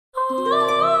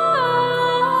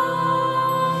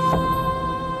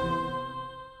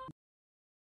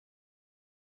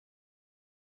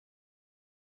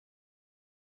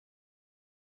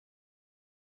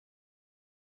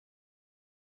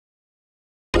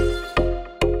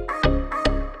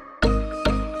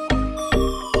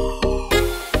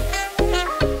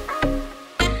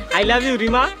I love you,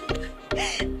 Rima.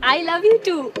 I love you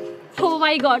too. Oh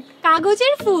my God,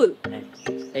 কাগজের ফুল।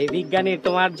 এই বিজ্ঞানী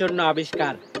তোমার জন্য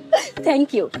আবিষ্কার। Thank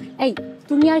you. এই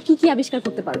তুমি আর কি কি আবিষ্কার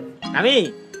করতে পারো? আমি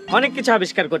অনেক কিছু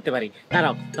আবিষ্কার করতে পারি।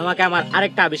 দাঁড়াও, তোমাকে আমার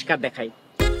আরেকটা আবিষ্কার দেখাই।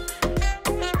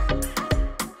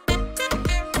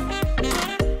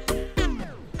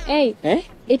 এই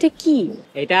এটা কি?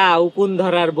 এটা উকুন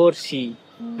ধরার বড়শি।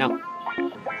 নাও।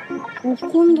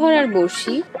 উকুন ধরার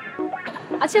বড়শি?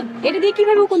 আচ্ছা, এটা দিয়ে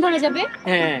কিভাবে উকুন ধরা যাবে?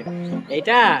 হ্যাঁ,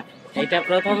 এটা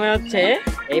প্রথমে হচ্ছে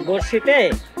এই বড়শিতে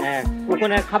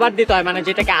উকুনের খাবার দিতে হয়, মানে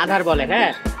যেটাকে আধার বলে।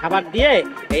 হ্যাঁ, খাবার দিয়ে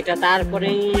এটা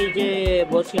তারপরে যে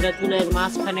বড়শিটা চুলের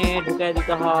মাঝখানে ঢুকিয়ে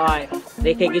দিতে হয়,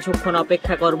 রেখে কিছুক্ষণ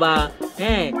অপেক্ষা করবা।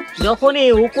 হ্যাঁ, যখনই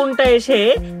উকুনটা এসে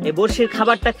এই বড়শির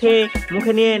খাবারটা খেয়ে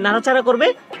মুখে নিয়ে নাড়াচাড়া করবে,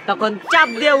 তখন চাপ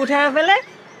দিয়ে উঠে ফেলে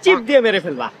চিপ দিয়ে মেরে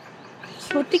ফেলবা।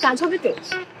 সত্যি কাজ হবে তো?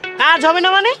 কাজ হবে না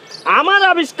মানে? আমার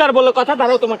আবিষ্কার বলে কথা।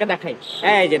 দাঁড়াও, তোমাকে দেখাই।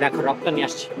 এই যে দেখো, রক্ত নিয়ে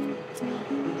আসছি।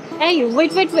 এই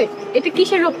ওয়েট, এটা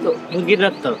কিসের রক্ত? মুরগির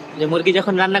রক্ত। যে মুরগি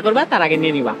যখন রান্না করবা তার আগে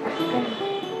নিয়ে নিবা।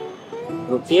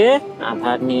 রুটিয়ে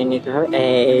আধার নিয়ে নিতে হবে।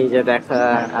 এই যে দেখো,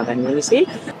 আধার নিয়ে নিছি।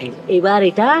 এবার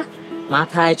এটা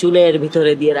মাথায় চুলের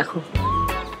ভিতরে দিয়ে রাখো।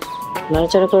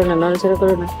 নড়াচড়া করো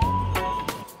না।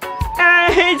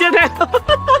 এই যে দেখো,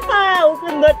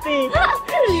 উকুন ধরছি।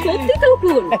 সত্যি তো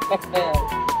উকুন।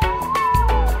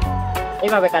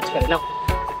 এইভাবে কাজ করে নাও।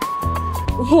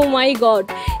 Oh my God,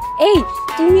 এই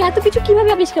তুমি এত কিছু কিভাবে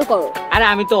আবিষ্কার করো? আরে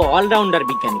আমি তো অলরাউন্ডার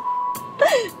বিজ্ঞানী।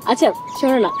 আচ্ছা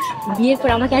শোনো না, বিয়ের পর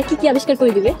আমাকে আর কি কি আবিষ্কার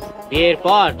করে দিবে? বিয়ের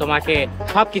পর তোমাকে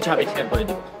সবকিছু আবিষ্কার করে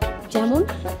দিব।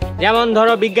 যেমন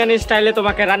ধরো, বিজ্ঞানী স্টাইলে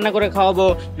তোমাকে রান্না করে খাওয়াবো,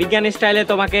 বিজ্ঞানী স্টাইলে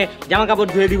তোমাকে জামা কাপড়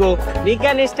ধুয়ে দিব,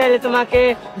 বিজ্ঞানী স্টাইলে তোমাকে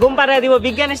ঘুম পাড়ায় দিব,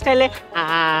 বিজ্ঞানী স্টাইলে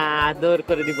আদর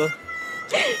করে দিব।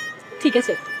 ঠিক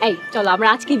আছে, এই চলো আমরা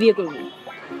আজকে বিয়ে করব।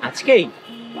 আজকেই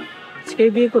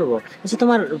বিয়ে করব? আচ্ছা,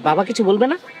 তোমার বাবা কিছু বলবে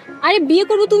না? আরে বিয়ে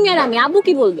করব তুমি আর আমি, আব্বু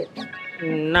কি বলবে?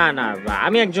 না,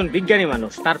 আমি একজন বিজ্ঞানী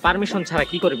মানুষ, তার পারমিশন ছাড়া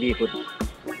কি করে বিয়ে করব?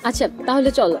 আচ্ছা তাহলে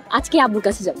চলো আজকে আব্বুর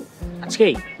কাছে যাব।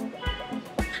 আজকেই?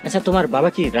 আচ্ছা, তোমার বাবা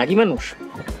কি রাগী মানুষ?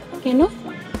 কেন?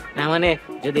 না মানে,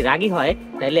 যদি রাগী হয়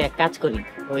তাহলে এক কাজ করি,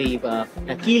 ওই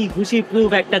কিল ঘুষি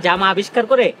প্রুফ একটা জামা আবিষ্কার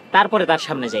করে তারপরে তার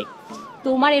সামনে যাই।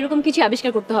 তোমার এরকম কিছু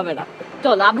আবিষ্কার করতে হবে না,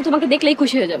 চলো আব্বু তোমাকে দেখলেই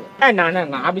খুশি হয়ে যাবে।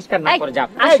 না, আবিষ্কার না করে যাও।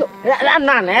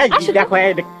 না, দেখো,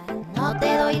 No te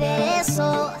doy de eso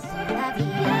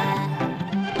todavía.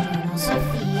 Yo no soy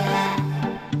fría.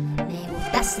 Me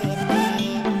gusta hacerme.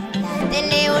 Te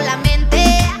leo la mente.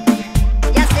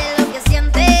 Ya sé lo que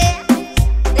sientes.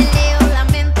 Te leo la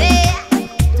mente.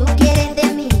 Tú quieres de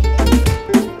mí.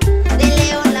 Te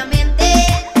leo la mente.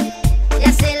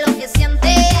 Ya sé lo que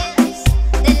sientes.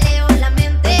 Te leo la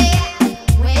mente.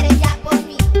 Muere ya por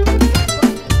mí.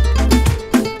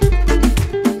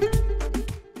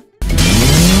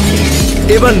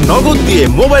 এবার নগদ দিয়ে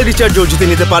mobile রিচার্জও জিতে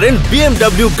নিতে পারেন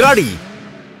BMW গাড়ি।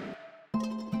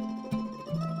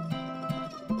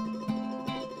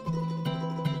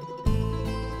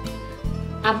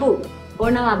 আব্বু, ওর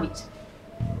নাম আবির।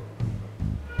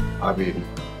 আবির?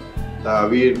 তা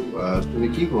আবির, তুমি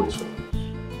কি করছো?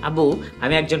 আব্বু,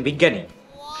 আমি একজন বিজ্ঞানী।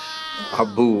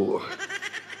 আব্বু?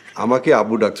 আমাকে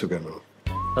আব্বু ডাকছো কেন?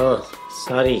 ও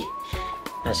সরি,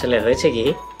 আসলে হয়েছে কি,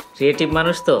 ক্রিয়েটিভ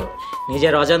মানুষ তো,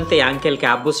 নিজের অজান্তেই আঙ্কেলকে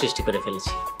আব্বু সৃষ্টি করে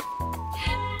ফেলেছি।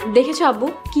 দেখেছো আব্বু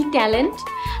কি ট্যালেন্ট?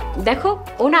 দেখো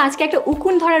ও না আজকে একটা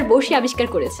উকুন ধরার বড়শি আবিষ্কার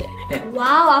করেছে।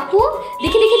 ওয়াও আপু,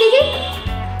 দেখি।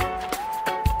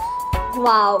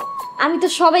 ওয়াও, আমি তো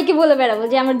সবাইকে বলে বেড়াবো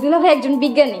যে আমার দুলাভাই একজন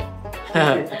বিজ্ঞানী।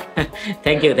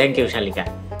 থ্যাংক ইউ শালিকা।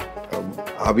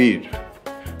 আবির,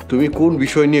 তুমি কোন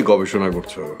বিষয় নিয়ে গবেষণা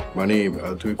করছো? মানে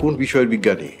তুমি কোন বিষয়ের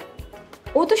বিজ্ঞানী?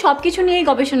 ও তো সবকিছু নিয়েই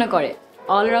গবেষণা করে,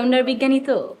 অলরাউন্ডার বিজ্ঞানী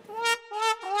তো।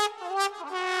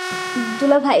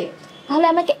 দুলাভাই, তাহলে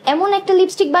আমাকে এমন একটা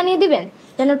লিপস্টিক বানিয়ে দিবেন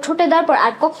যেন ঠোঁটে দেওয়ার পর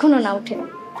আর কখনো না ওঠে।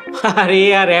 আরে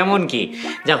আর এমন কি,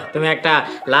 যাও তুমি একটা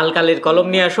লাল কালির কলম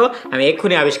নিয়ে আসো, আমি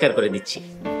এক্ষুনি আবিষ্কার করে দিচ্ছি।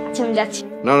 আচ্ছা আমি যাচ্ছি।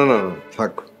 না,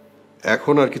 থাক,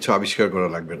 এখন আর কিছু আবিষ্কার করা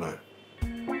লাগবে না।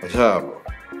 আচ্ছা,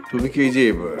 তুমি কি এই যে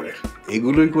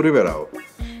এগুলোই করে বেড়াও?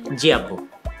 জি আব্বু।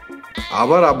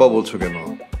 আবার আব্বা বলছো কেন?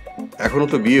 এখনো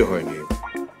তো বিয়ে হয়নি।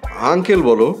 আঙ্কেল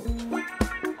বলো।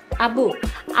 আব্বু,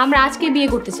 আমরা আজকে বিয়ে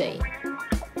করতে চাই।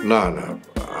 না,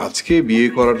 আজকে বিয়ে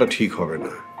করাটা ঠিক হবে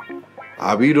না।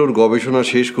 আবির ওর গবেষণা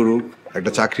শেষ করুক,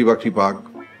 একটা চাকরি বাকরি পাক,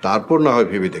 তারপর না হয়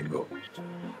ভেবে দেখবো।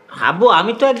 আব্বু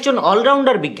আমি তো একজন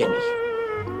অলরাউন্ডার বিজ্ঞানী।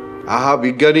 আহা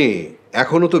বিজ্ঞানী,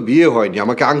 এখনো তো বিয়ে হয়নি,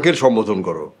 আমাকে আঙ্কেল সম্বোধন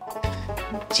করো।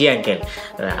 জি আঙ্কেল,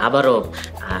 আবারও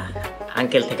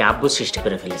আঙ্কেল থেকে আব্বু সৃষ্টি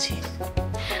করে ফেলেছি।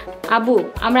 আব্বু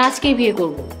আমরা আজকেই বিয়ে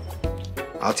করব।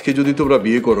 আজকে যদি তোমরা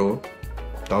বিয়ে করো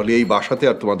তাহলে এই বাসাতে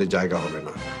আর তোমাদের জায়গা হবে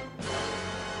না।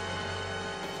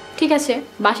 ঠিক আছে,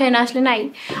 বাসায় না আসলে নাই,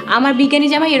 আমার বিজ্ঞানী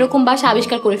জামাই এরকম বাসা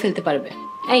আবিষ্কার করে ফেলতে পারবে।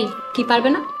 এই কি পারবে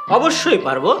না? অবশ্যই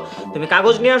পারবো। তুমি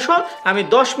কাগজ নিয়ে আসো, আমি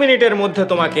 10 মিনিটের মধ্যে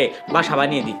তোমাকে বাসা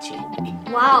বানিয়ে দিচ্ছি।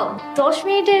 ওয়াও, 10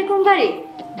 মিনিটে এরকম বাড়ি?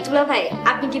 দুলা ভাই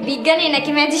আপনি কি বিজ্ঞানী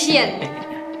নাকি ম্যাজিশিয়ান?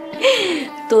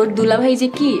 তোর দুলাভাই যে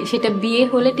কি সেটা বিয়ে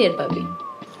হলে টের পাবি।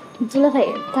 দুলা ভাই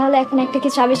তাহলে এখন একটা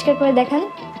কিছু আবিষ্কার করে দেখান।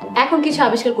 এখন কিছু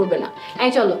আবিষ্কার করবে না।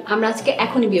 এই চলো আমরা আজকে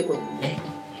এখনই বিয়ে করব।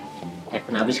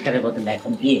 এখন আবিষ্কারের বদলে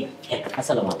এখন বিয়ে।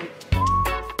 আসসালামু আলাইকুম।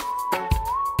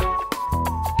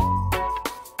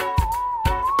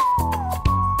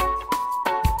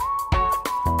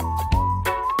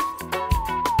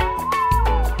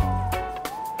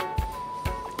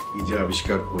 কি যে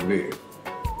আবিষ্কার করবে।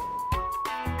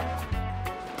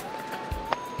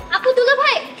 আপু দুলা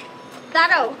ভাই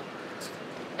দাঁড়াও।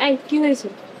 এই কি হয়েছে?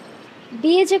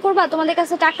 বিয়ে যে করবা তোমাদের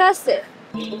কাছে টাকা আছে?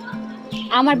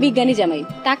 আমার বিজ্ঞানী জামাই,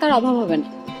 টাকার অভাব হবে না।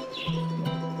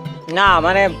 না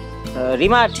মানে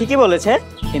রিমা ঠিকই বলেছে,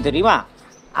 কিন্তু রিমা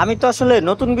আমি তো আসলে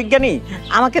নতুন বিজ্ঞানী,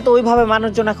 আমাকে তো ওইভাবে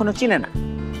মানুষজন এখনো চিনে না।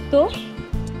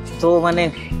 তো মানে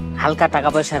হালকা টাকা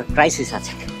পয়সার ক্রাইসিস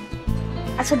আছে।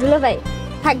 আচ্ছা দুলা ভাই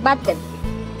থাক বাদ দেন,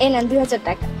 এই নেন 2000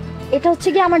 টাকা। এটা হচ্ছে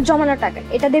কি আমার জমানো টাকা,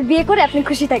 এটা দিয়ে বিয়ে করে আপনি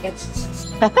খুশি থাকেন।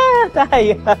 তাই?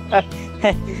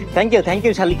 থ্যাংক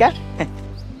ইউ শালিকা।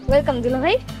 ওয়েলকাম দুলা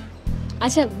ভাই।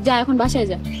 আচ্ছা যা এখন বাসায়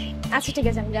যা। আচ্ছা ঠিক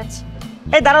আছে আমি যাচ্ছি।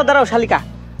 এই দাঁড়াও শালিকা,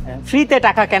 ফ্রিতে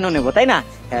টাকা কেন নেব, তাই না?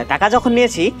 টাকা যখন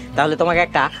নিয়েছি তাহলে তোমাকে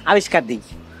একটা আবিষ্কার দিই।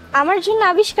 আমার জন্য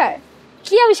আবিষ্কার?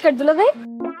 কি আবিষ্কার দুলা ভাই?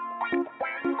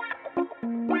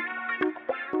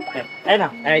 এই না,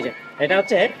 এই যে এটা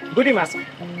হচ্ছে গুটি মাছ।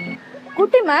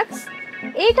 গুটি মাছ?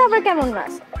 এইটা আবার কেমন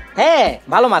মাছ? হ্যাঁ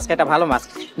ভালো মাছ, এটা ভালো মাছ।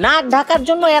 নাক ঢাকার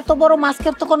জন্য এত বড়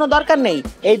মাস্কের তো কোনো দরকার নেই,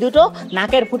 এই দুটো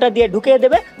নাকের ফুটা দিয়ে ঢুকিয়ে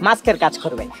দেবে, মাস্কের কাজ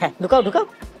করবে। হ্যাঁ ঢুকাও।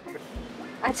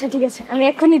 আচ্ছা ঠিক আছে আমি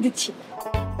এখনই দিচ্ছি।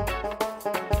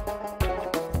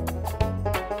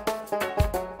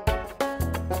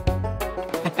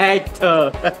 এই তো।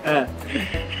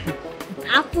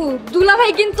 আপু দুলা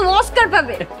ভাই কিন্তু অস্কার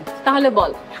পাবে। তাহলে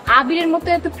বল, আবিরের মতো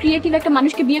এত ক্রিয়েটিভ একটা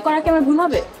মানুষকে বিয়ে করা কি আমার ভুল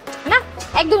হবে? না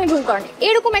একদমই ভুল করেনি,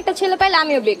 এরকম একটা ছেলে পাইলে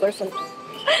আমিও বিয়ে করে ফেলবো।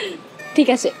 ঠিক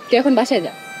আছে তুই এখন বাসায়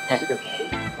যা।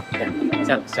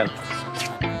 চল।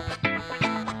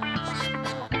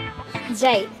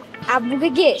 যাই আব্বুকে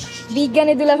গিয়ে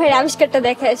বিজ্ঞানী দুলা ভাইয়ের আবিষ্কারটা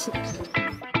দেখে আসি।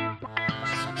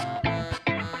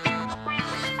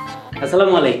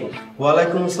 আসসালামু আলাইকুম।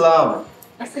 ওয়ালাইকুম আসসালাম।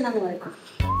 আসসালামু আলাইকুম।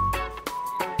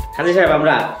 হাজি সাহেব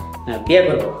আমরা বিয়ে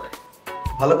করব।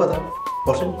 ভালো কথা,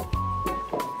 বসেন।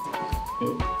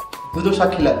 দুটো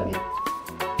সাক্ষী লাগবে।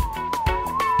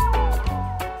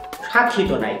 সাক্ষী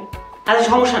তো নাই। আচ্ছা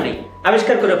সমস্যা নেই,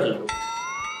 আবিষ্কার করে ফেলবো।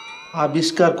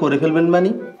 আবিষ্কার করে ফেলবেন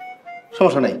মানে?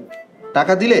 সমস্যা নাই,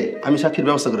 টাকা দিলে আমি সাক্ষীর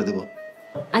ব্যবস্থা করে দেব।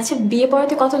 আচ্ছা বিয়ে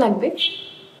পড়াতে কত লাগবে?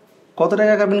 কত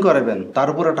টাকা কাবিন করাবেন তার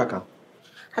উপরে টাকা।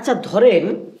 আচ্ছা ধরেন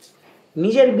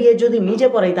নিজের বিয়ে যদি নিজে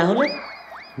পড়াই তাহলে?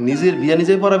 নিজের বিয়ে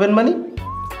নিজেই পড়াবেন মানে?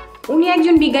 উনি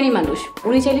একজন বিজ্ঞানী মানুষ,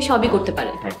 উনি চাইলে সবই করতে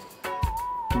পারেন।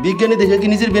 বিজ্ঞানী দেখে কি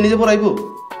নিজের বিয়ে নিজে পড়াইবো?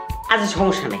 আচ্ছা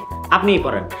সমস্যা নেই, আপনিই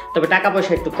পড়ান, তবে টাকা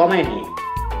পয়সা একটু কমায় নিয়ে।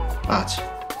 আচ্ছা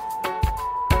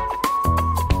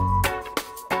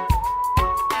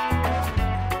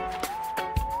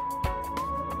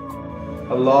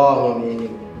আল্লাহ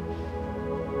আমিন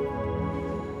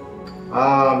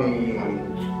আমিন।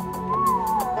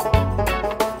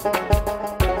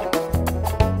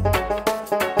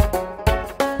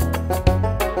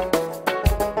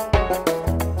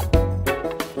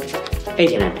 এই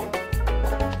যে নেন।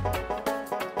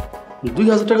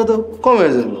 2000 টাকা তো কম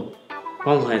হয়ে গেল।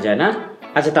 কম হয়ে যায় না?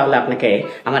 আচ্ছা তাহলে আপনাকে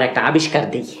আমার একটা আবিষ্কার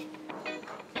দিই।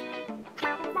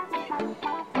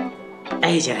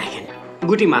 এই যে রাখেন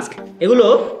গুটি মাস্ক, এগুলো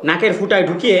নাকের ফুটায়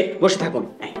ঢুকিয়ে বসে থাকুন।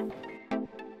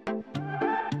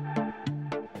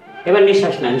 এবার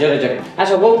নিঃশ্বাস নেন জোরে জোরে।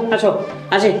 আসো বউ আসো।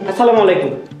 আসি। আসসালামু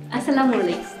আলাইকুম। আসসালামু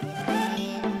আলাইকুম।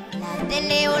 Te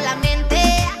leo la mente,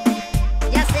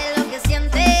 ya sé lo que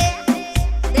sientes.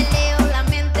 Te leo la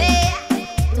mente,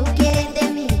 tú quieres de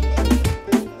mí.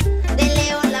 Te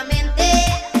leo la mente,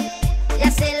 ya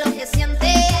sé lo que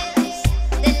sientes.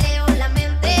 Te leo la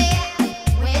mente,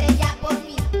 muere ya por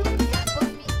mí, ya por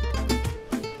mí.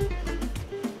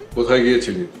 কোথায়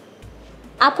গিয়েছিলি?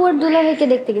 আপু আর দুলা ভাইকে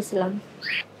দেখতে গেছিলাম।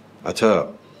 আচ্ছা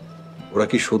ওরা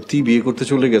কি সত্যি বিয়ে করতে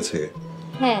চলে গেছে?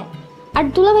 হ্যাঁ, আর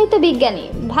দুলাভাই তো বিজ্ঞানী,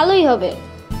 ভালোই হবে।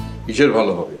 কিসের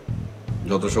ভালো হবে?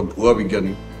 যত সব ভুয়া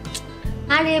বিজ্ঞানী।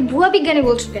 আরে ভুয়া বিজ্ঞানী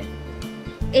বলছো কেন?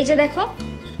 এই যে দেখো,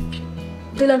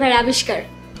 দুলাভাইয়ের আবিষ্কার।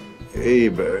 এই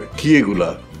কি এগুলা?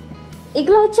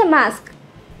 এগুলো হচ্ছে মাস্ক।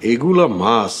 এগুলা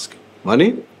মাস্ক মানে?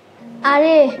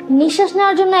 আরে নিঃশ্বাস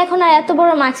নেওয়ার জন্য এখন আর এত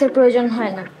বড় মাস্কের প্রয়োজন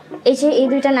হয় না। এই যে এই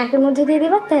দুইটা নাকের মধ্যে দিয়ে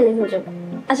দিবা, তাহলে হয়ে যাবে।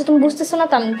 আচ্ছা তুমি বুঝতেছো না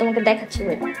তো, আমি তোমাকে দেখাচ্ছি।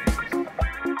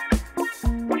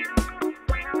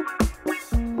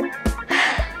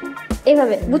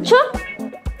 এইভাবে, বুঝছো?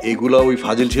 এগুলা ওই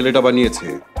ফাজিল ছেলেটা বানিয়েছে।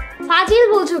 ফাজিল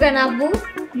বলছো কেন আব্বু?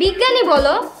 বিজ্ঞানী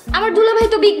বলো, আমার দুলাভাই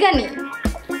তো বিজ্ঞানী।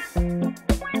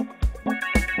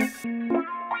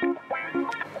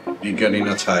 বিজ্ঞানী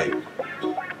না ছাই,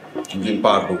 দুদিন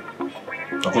পার হোক,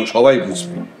 তখন সবাই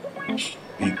বুঝবে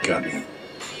বিজ্ঞানী।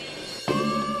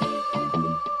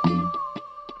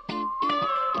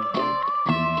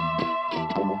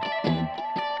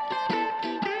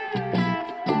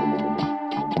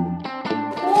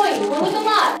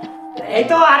 এই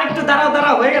তো আরেকটু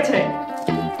দাঁড়াও হয়ে গেছে।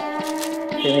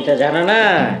 তুমি তো জানো না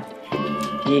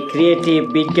কি ক্রিয়েটিভ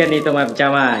বিজ্ঞানী তোমার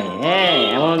জামাই। হ্যাঁ,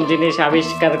 এমন জিনিস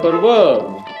আবিষ্কার করব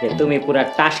যে তুমি পুরা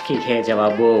টাসকি খেয়ে যাবা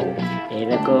বউ।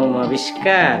 এরকম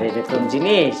আবিষ্কার, এরকম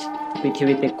জিনিস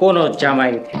পৃথিবীতে কোনো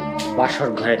জামাই বাসর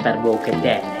ঘরে তার বউকে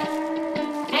দেয় না।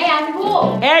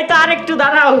 এই তো আরেকটু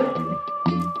দাঁড়াও।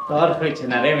 তোর হয়েছে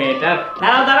না রে মেয়েটার।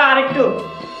 দাঁড়াও আরেকটু।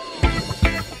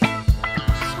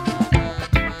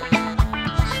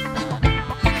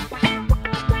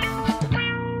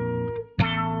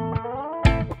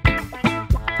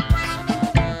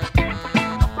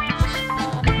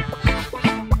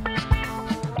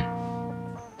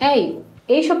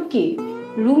 এইসব কি?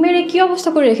 রুমের কি অবস্থা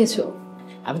করে রেখেছো?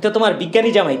 আমি তো তোমার বিজ্ঞানী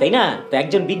জামাই, তাই না? তো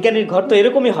একজন বিজ্ঞানীর ঘর তো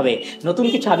এরকমই হবে, নতুন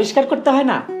কিছু আবিষ্কার করতে হয়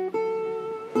না?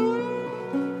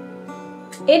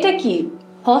 এটা কি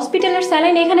হসপিটালের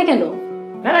স্যালাইন এখানে কেন?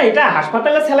 না এটা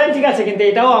হাসপাতালের স্যালাইন ঠিক আছে, কিন্তু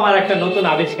এটাও আমার একটা নতুন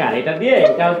আবিষ্কার। এটা দিয়ে,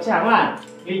 এটা হচ্ছে আমার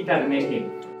ফিল্টার মেশিন।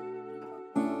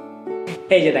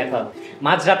 এই যে দেখো,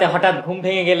 মাঝরাতে হঠাৎ ঘুম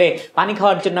ভেঙে গেলে পানি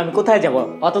খাওয়ার জন্য আমি কোথায় যাব?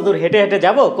 অত দূর হেঁটে হেঁটে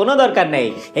যাব? কোনো দরকার নেই,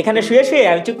 এখানে শুয়ে শুয়ে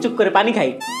আমি চুপচুপ করে পানি খাই।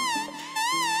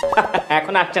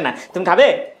 এখন আসছে না, তুমি খাবে?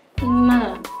 না।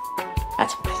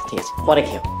 আচ্ছা ঠিক আছে, পরে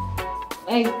খেও।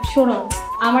 এই শোনো,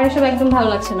 আমার এসব একদম ভালো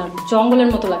লাগছে না, জঙ্গলের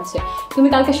মতো লাগছে। তুমি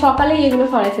কালকে সকালেই এগুলো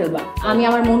সরাই ফেলবা, আমি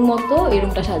আমার মন মতো এই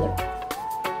রুমটা সাজাবো।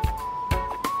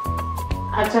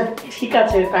 আচ্ছা ঠিক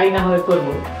আছে, তাই না হয়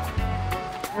করবো।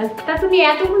 তা তুমি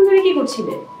এতক্ষণ ধরে কি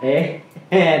করছিলে?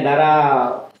 দাঁড়াও।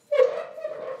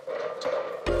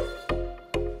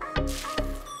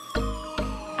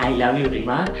 I love you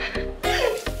Rima.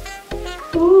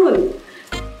 ফুল?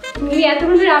 তুমি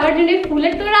এতক্ষণ ধরে আমার জন্য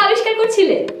ফুলের তোড়া আবিষ্কার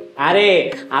করছিলে? আরে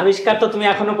আবিষ্কার তো তুমি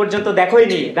এখনো পর্যন্ত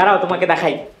দেখোইনি, দাঁড়াও তোমাকে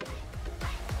দেখাই।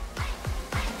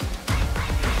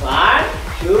 1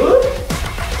 2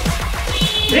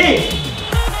 3।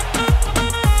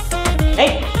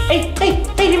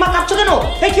 এই রিমা, কাঁদছো কেন?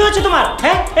 এই কি হয়েছে তোমার?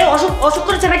 হ্যাঁ, এই অসুখ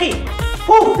করেছে নাকি?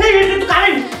 ও এই তো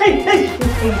কারেন্ট। এই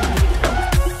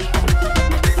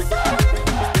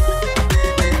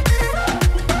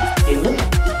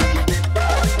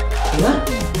রিমা,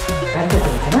 কারেন্ট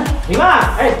চলেছে না? রিমা,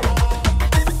 এই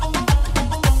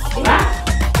রিমা,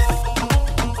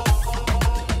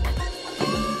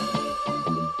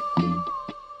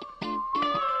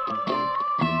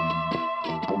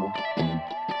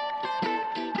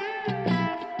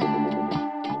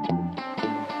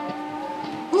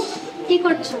 কি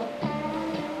করছো?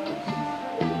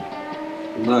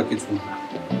 না কিছু না,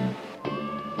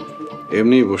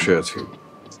 এমনি বসে আছি।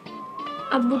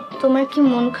 আব্বু তোমার কি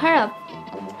মন খারাপ?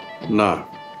 না,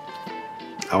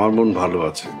 আমার মন ভালো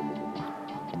আছে।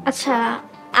 আচ্ছা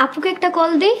আপুকে একটা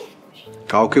কল দিই।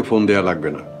 কাউকে ফোন দেয়া লাগবে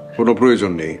না, কোনো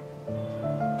প্রয়োজন নেই।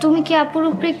 তুমি কি আপুর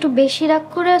উপরে একটু বেশি রাগ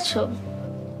করে আছো?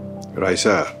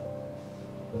 রাইসা,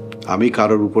 আমি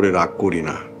কারোর উপরে রাগ করি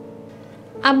না।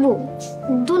 আব্বু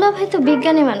দুলাভাই তো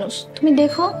বিজ্ঞানী মানুষ, তুমি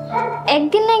দেখো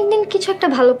একদিন না একদিন কিছু একটা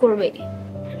ভালো করবে।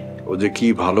 ও যে কি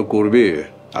ভালো করবে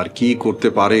আর কি করতে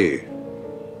পারে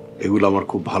এগুলো আমার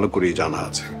খুব ভালো করেই জানা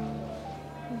আছে।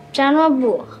 জানো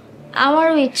আব্বু,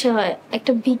 আমারও ইচ্ছে হয়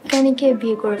একটা বিজ্ঞানীকে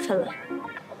বিয়ে করে ফেলা।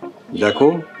 দেখো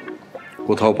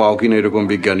কোথাও পাও কিনা এরকম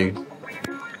বিজ্ঞানী,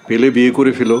 পেলে বিয়ে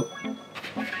করে ফেলো।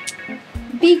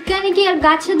 বিজ্ঞানী কি আর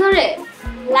গাছে ধরে?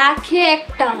 লাখে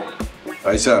একটা।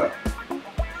 আইসা,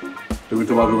 তুমি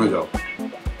তোমার রুমে যাও,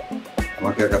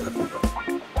 আমাকে একা থাকতে দাও।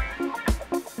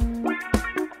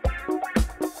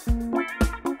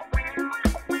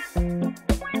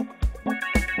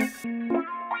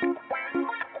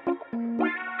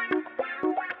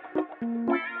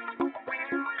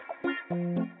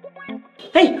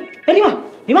 রিমা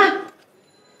রিমা,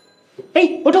 এই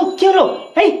ওঠো, কি হলো?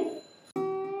 এই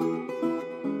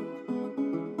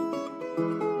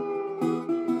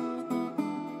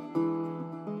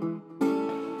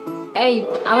এই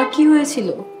আমার কি হয়েছিল?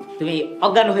 তুমি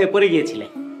অজ্ঞান হয়ে পড়ে গিয়েছিলে।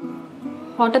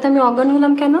 হঠাৎ আমি অজ্ঞান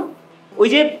হলাম কেন? ওই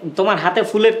যে তোমার হাতে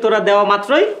ফুলের তোড়া দেওয়া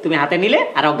মাত্রই তুমি হাতে নিলে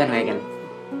আর অজ্ঞান হয়ে গেল।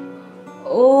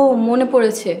 ও মনে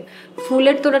পড়েছে,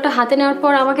 ফুলের তোড়াটা হাতে নেওয়ার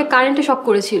পর আমাকে কারেন্টে শক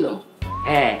করেছিল।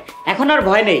 হ্যাঁ, এখন আর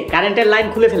ভয় নেই, কারেন্টের লাইন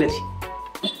খুলে ফেলেছি।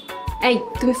 এই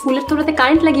তুমি ফুলের তোড়াতে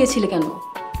কারেন্ট লাগিয়েছিলে কেন?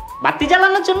 বাতি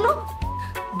জ্বালানোর জন্য।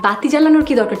 বাতি জ্বালানোর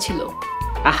কি দরকার ছিল?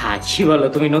 আহা, কি বলো,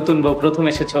 তুমি নতুন বউ, প্রথম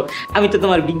এসেছো। আমি তো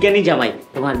তোমার বিজ্ঞানী জামাই,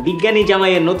 তোমার বিজ্ঞানী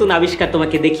জামাইয়ের নতুন আবিষ্কার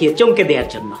তোমাকে দেখিয়ে চমকে দেওয়ার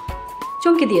জন্য।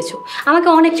 চমকে দিয়েছো আমাকে,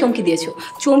 অনেক চমকে দিয়েছো।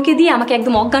 চমকে দিয়ে আমাকে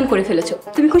একদম অজ্ঞান করে ফেলেছো।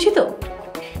 তুমি খুশি তো?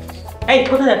 এই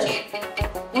কোথায় যাচ্ছ?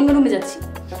 অন্য রুমে যাচ্ছি।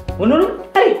 অন্য রুম?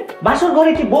 আরে বাসর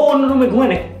ঘরে কি বউ অন্য রুমে ঘুমায়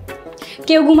নাকি?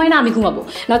 কেউ ঘুমায় না, আমি ঘুমাবো,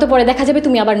 নয়তো পরে দেখা যাবে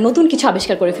তুমি আবার নতুন কিছু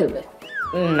আবিষ্কার করে ফেলবে।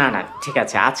 না না, ঠিক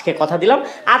আছে, আজকে কথা দিলাম,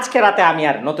 আজকে রাতে আমি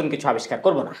আর নতুন কিছু আবিষ্কার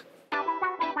করব না।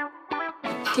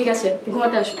 ঠিক আছে,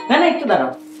 ঘুমাতে আসো। না না, একটু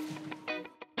দাঁড়াও।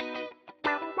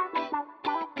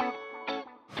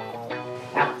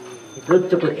 দুধ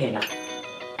চুপে খেয়ে না।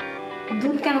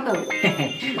 দুধ কেন খাবো?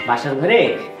 বাসার ঘরে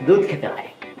দুধ খেতে হয়।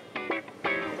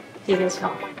 ঠিক আছে।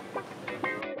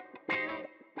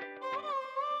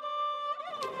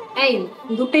 এই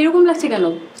দুধটা এরকম লাগছে কেন?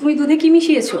 তুমি দুধে কি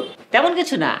মিশিয়েছো? তেমন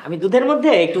কিছু না, আমি দুধের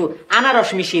মধ্যে একটু আনারস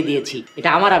মিশিয়ে দিয়েছি, এটা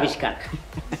আমার আবিষ্কার।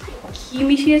 কি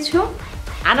মিশিয়েছো?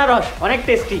 আনারস, অনেক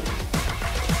টেস্টি।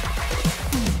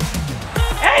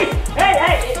 এই এই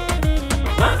এই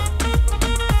মা,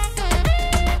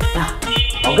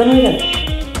 অজ্ঞান হয়ে গেল?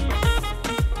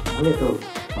 তাহলে তো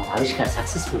আবিষ্কার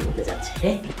সাকসেসফুল হতে যাচ্ছে।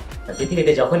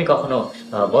 পৃথিবীতে যখনই কখনো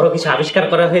বড় কিছু আবিষ্কার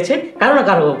করা হয়েছে, কারো না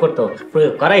কারো উপর তো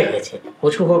প্রয়োগ করাই হয়েছে।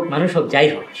 পশু হোক, মানুষ হোক, যাই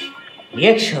হোক,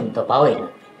 রিয়াকশন তো পাওয়াই না।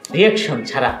 রিয়াকশন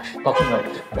ছাড়া কখনো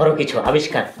বড় কিছু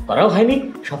আবিষ্কার করাও হয়নি,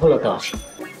 সফলতাও আসে।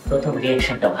 প্রথম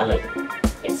রিয়াকশনটা ভালোই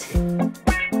গেছে।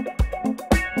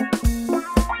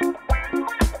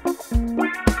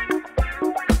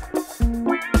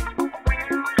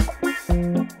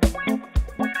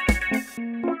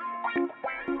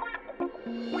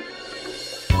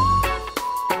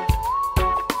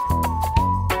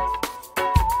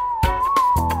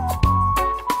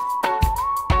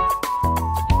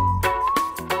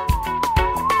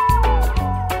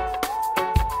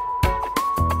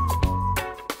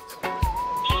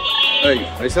 এই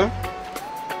আইসা,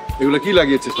 এগুলো কি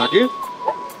লাগিয়েছিস নাকি?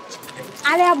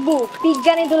 আরে আব্বু,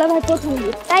 বিজ্ঞানী দুলাভাই প্রথম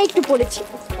দিন, তাই একটু পড়েছি।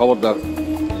 খবরদার,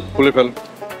 খুলে ফেল,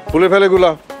 খুলে ফেল এগুলা।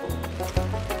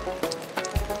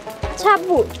 আচ্ছা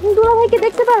আব্বু, তুমি দুলাভাইকে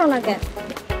দেখতে পারো না কেন?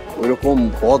 ওইরকম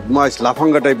বদমাইশ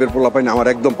লাফাঙ্গা টাইপের পোলাপাইন আমার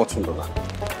একদম পছন্দ না।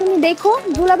 তুমি দেখো,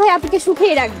 দুলাভাই আপুকে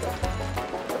সুখেই রাখবে।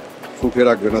 সুখে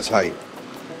রাখবে না ছাই,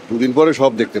 দুদিন পরে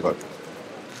সব দেখতে পারবে।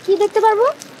 কি দেখতে পারবো?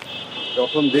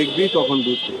 যখন দেখবি তখন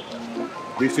বুঝবি।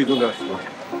 বৃষ্টি চলে আসলো।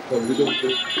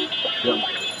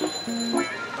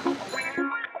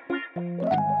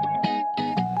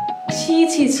 ছি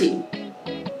ছি ছি,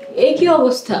 এই কি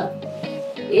অবস্থা?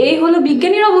 এই হলো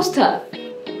বিজ্ঞানীর অবস্থা।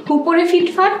 উপরে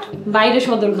ফিটফাট, বাইরে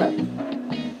সদরঘাট।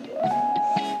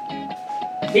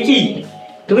 দেখি,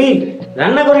 তুমি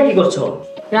রান্না করে কি করছো?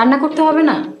 রান্না করতে হবে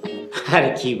না? আরে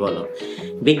কি বলো,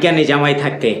 বিজ্ঞানী জামাই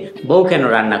থাকতে বউ কেন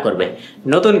রান্না করবে?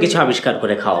 নতুন কিছু আবিষ্কার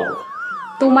করে খাওয়াবো।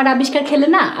 তোমার আবিষ্কার খেলে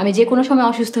না আমি যে কোনো সময়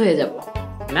অসুস্থ হয়ে যাব।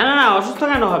 না না না, অসুস্থ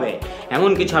কেন হবে?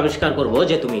 এমন কিছু আবিষ্কার করব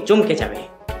যে তুমি চমকে যাবে।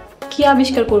 কি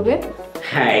আবিষ্কার করবে?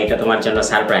 হ্যাঁ, এটা তোমার জন্য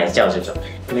সারপ্রাইজ। যাও যাও,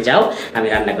 তুমি যাও, আমি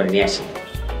রান্না করে নিয়ে আসি।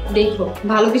 দেখো,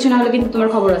 ভালো কিছু না হলে কিন্তু তোমার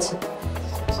খবর আছে।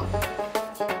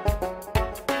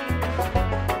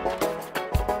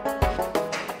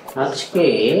 আজকে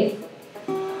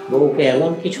বউকে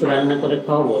এমন কিছু রান্না করে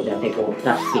খাওয়াবো যাতে বউ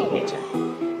তৃপ্তি হয়ে যায়।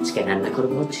 আজকে রান্না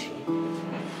করবো হচ্ছে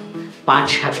পাট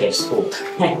শাকের স্যুপ।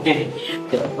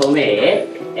 প্রথমে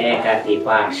এক আটি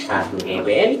পাট শাক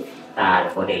নেবেন,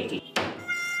 তারপরে এটি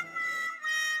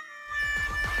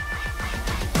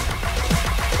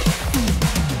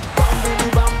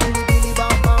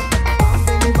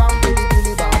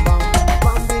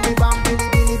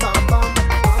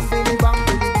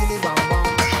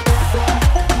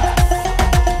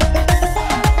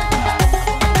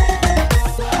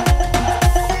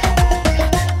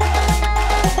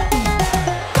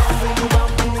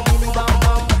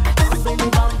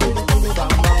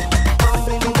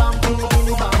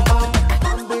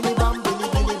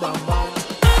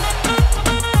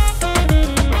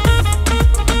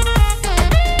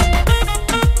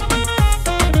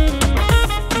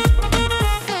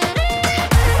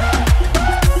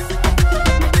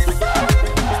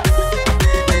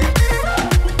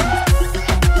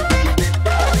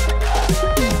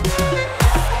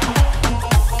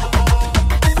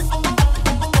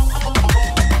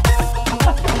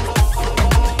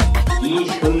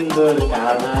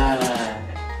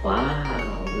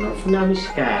নতুন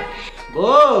আবিষ্কার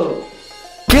বউ।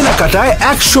 কেনাকাটায়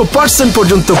 100%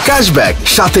 পর্যন্ত ক্যাশব্যাক,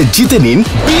 সাথে জিতে নিন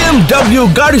BMW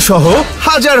গাড়ি সহ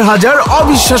হাজার হাজার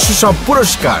অবিশ্বাস্য সব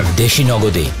পুরস্কার। দেশি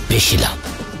নগদে বেশি লাভ।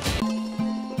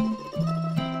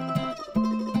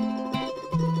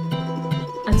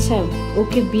 আচ্ছা,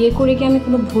 ওকে বিয়ে করে কি আমি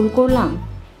কোনো ভুল করলাম?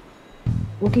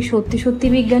 ও কি সত্যি সত্যি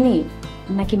বিজ্ঞানী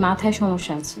নাকি মাথায়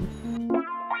সমস্যা আছে?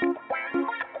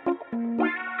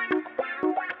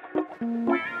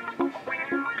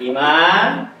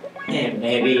 ইমান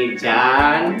মেরি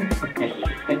জান,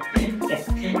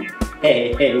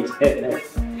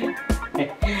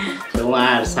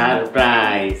 তোমার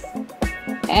সারপ্রাইজ।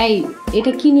 এই,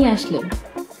 এটা কি নিয়ে আসলে?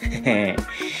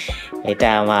 এটা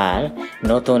আমার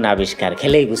নতুন আবিষ্কার,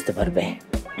 খেলেই বুঝতে পারবে।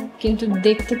 কিন্তু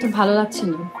দেখতে তো ভালো লাগছে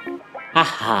না।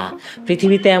 আহা,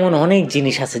 পৃথিবীতে এমন অনেক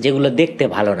জিনিস আছে যেগুলো দেখতে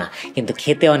ভালো না কিন্তু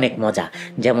খেতে অনেক মজা,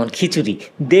 যেমন খিচুড়ি,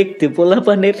 দেখতে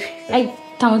পোলাপানের। এই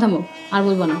থামো থামো, আর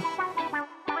বলবো না।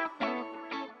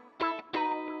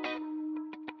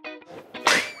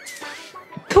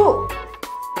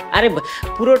 আরে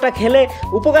পুরোটা খেলে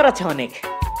উপকার আছে অনেক।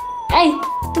 এই,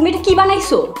 তুমি এটা কি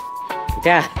বানাইছো?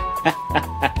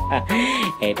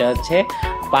 এটা হচ্ছে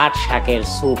পাট শাকের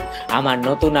স্যুপ, আমার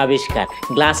নতুন আবিষ্কার।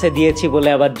 গ্লাসে দিয়েছি বলে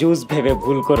আবার জুস ভেবে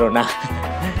ভুল করো না।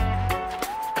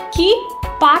 কি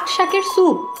পাট শাকের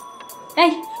স্যুপ?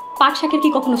 এই, পাট শাকের কি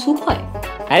কখনো স্যুপ হয়?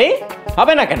 আরে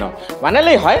হবে না কেন,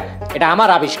 বানালেই হয়। এটা আমার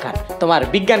আবিষ্কার, তোমার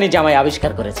বিজ্ঞানী জামাই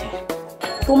আবিষ্কার করেছে।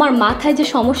 তোমার মাথায় যে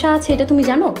সমস্যা আছে এটা তুমি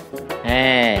জানো?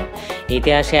 হ্যাঁ,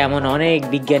 ইতিহাসে এমন অনেক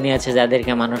বিজ্ঞানী আছে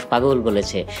যাদেরকে মানুষ পাগল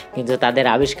বলেছে, কিন্তু তাদের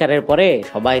আবিষ্কারের পরে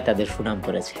সবাই তাদের সুনাম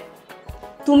করেছে।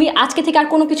 তুমি আজকে থেকে আর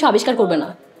কোনো কিছু আবিষ্কার করবে না।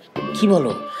 কি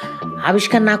বলো?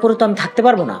 আবিষ্কার না করে তো আমি থাকতে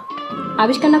পারবো না।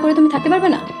 আবিষ্কার না করে তুমি থাকতে পারবে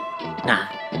না? না।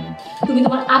 তুমি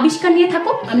তোমার আবিষ্কার নিয়ে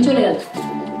থাকো, আমি চলে গেলাম।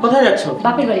 কোথায় যাচ্ছ?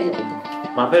 বাপের বাড়ি যাবো।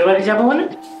 বাপের বাড়ি যাবো মানে?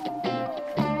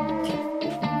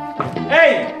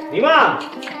 এই রিমা,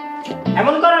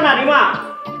 এমন করো না রিমা।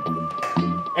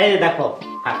 এই দেখো,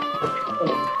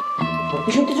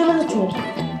 সত্যি সত্যি চলে যাচ্ছ?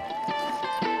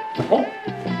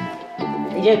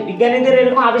 এই যে বিজ্ঞানীদের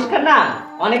এরকম আবিষ্কার না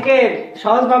অনেকে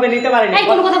সহজভাবে নিতে পারে না। এই,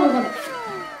 কোনো কথা বলবো না।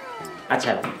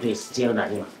 আচ্ছা প্লিজ যেও না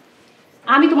রিমা।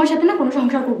 আমি তোমার সাথে না কোনো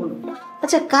সংসার করবো না।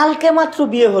 আচ্ছা, কালকে মাত্র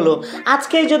বিয়ে হলো,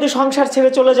 আজকেই যদি সংসার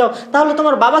ছেড়ে চলে যাও তাহলে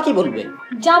তোমার বাবা কি বলবে?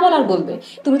 যা বলার বলবে।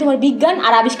 তুমি তোমার বিজ্ঞান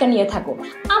আর আবিষ্কার নিয়ে থাকো।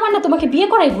 আমার না তোমাকে বিয়ে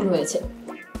করাই ভুল হয়েছে।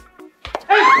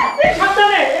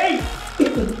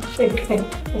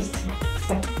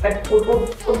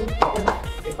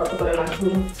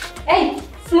 এই,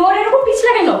 ফ্লোর এরকম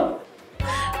পিছলা কেন?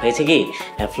 হয়েছে কি,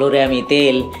 ফ্লোরে আমি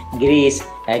তেল, গ্রিস,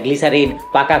 গ্লিসারিন,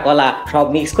 পাকা কলা সব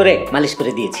মিক্স করে মালিশ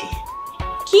করে দিয়েছি।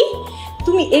 কি?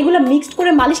 তুমি এগুলা মিক্সড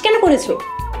করে মালিশ কেন করেছো?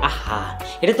 আহা,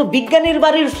 এটা তো বিজ্ঞানীর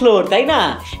বাড়ির ফ্লোর, তাই না?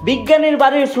 বিজ্ঞানীর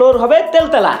বাড়ির ফ্লোর হবে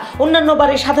তেলতেলা। অন্যান্য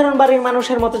বাড়ির, সাধারণ বাড়ির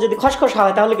মানুষের মতো যদি খসখসা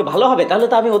হয় তাহলে কি ভালো হবে? তাহলে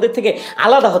তো আমি ওদের থেকে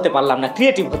আলাদা হতে পারলাম না,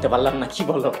 ক্রিয়েটিভ হতে পারলাম না। কি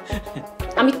বলো?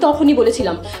 আমি তখনই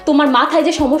বলেছিলাম তোমার মাথায়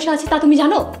যে সমস্যা আছে তা তুমি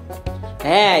জানো?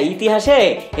 হ্যাঁ, ইতিহাসে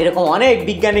এরকম অনেক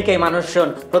বিজ্ঞানীকে মানুষজন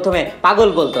প্রথমে পাগল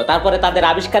বলতো, তারপরে তাদের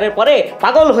আবিষ্কারের পরে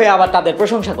পাগল হয়ে আবার তাদের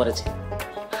প্রশংসা করেছে।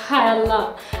 হায় আল্লাহ,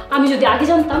 আমি যদি আগে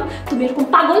জানতাম তুমি এরকম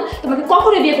পাগল, তোমাকে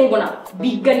কখনো বিয়ে করবো না।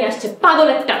 বিজ্ঞানী আসছে, পাগল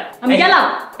একটা। আমি গেলাম।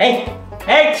 এই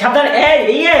এই সাবধান। এই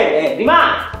রিমা,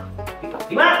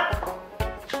 রিমা,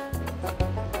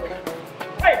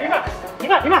 এই রিমা,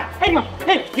 রিমা, রিমা, এই রিমা,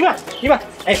 এই রিমা, রিমা,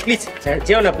 এই প্লিজ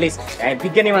যেও না প্লিজ।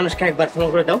 বিজ্ঞানী মানুষকে একবার ফোন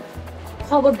করে দাও।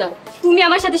 খবরদার, তুমি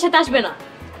আমার সাথে সাথে আসবে না।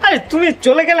 আরে তুমি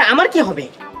চলে গেলে আমার কি হবে?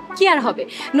 কি আর হবে,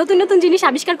 নতুন নতুন জিনিস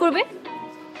আবিষ্কার করবে।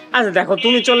 আচ্ছা দেখো,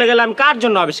 তুমি চলে গেলে আমি কার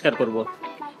জন্য আবিষ্কার করব?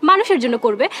 মানুষের জন্য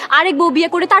করবে, আরেক বউ বিয়ে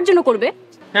করে তার জন্য করবে।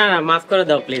 না না, মাফ করে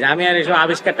দাও প্লিজ, আমি আর এসব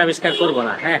আবিষ্কার করবো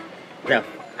না। হ্যাঁ যাও,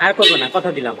 আর করবো না, কথা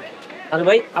দিলাম। আরে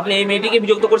ভাই, আপনি এই মেয়েটিকে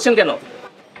বিরক্ত করছেন কেন?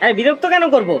 হ্যাঁ, বিরক্ত কেন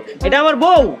করবো? এটা আমার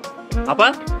বউ। আপা,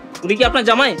 উনি কি আপনার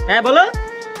জামাই? হ্যাঁ বলো।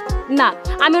 না,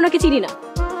 আমি ওনাকে চিনি না।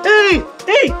 এই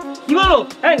এই কি বলো?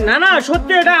 এই না না,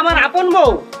 সত্যি এটা আমার আপন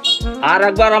বউ। আর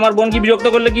একবার আমার বোনকে বিরক্ত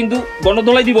করলে কিন্তু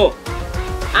গণধোলাই দিব।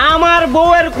 আমার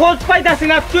বউয়ের খোঁজ পাইতাছি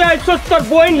না, তুই আইছস তোর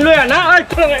বইন লইয়া না?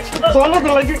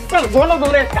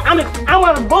 গণধোলাই আমি,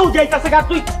 আমার বউ যাইতাছে গা,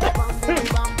 তুই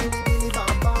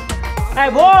এই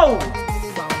বউ।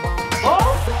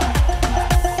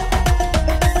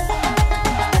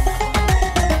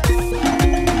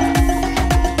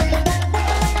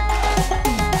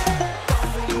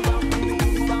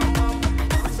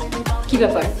 কি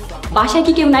ব্যাপার, বাসায়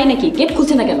কি কেউ নাই নাকি? গেট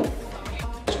খুলছে না কেন?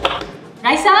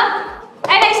 রাইসা,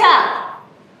 এই রাইসা।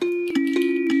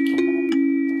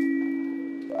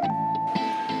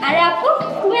 আরে আপু,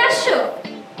 তুমি আসছো?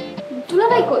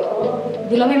 দুলাভাই কই?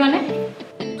 দুলাভাই মানে?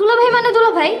 দুলাভাই মানে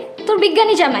দুলাভাই, তোর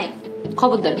বিজ্ঞানী জামাই।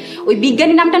 খবরদার ওই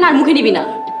বিজ্ঞানী নামটা না আর মুখে নিবি না।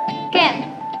 কেন?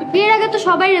 বিয়ের আগে তো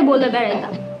সবাই বলে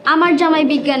বেড়াতাম আমার জামাই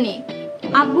বিজ্ঞানী।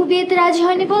 আব্বু বিয়েতে রাজি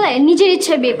হয়নি বলে নিজের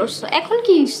ইচ্ছায় বিয়ে করছো, এখন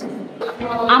কি হয়েছে?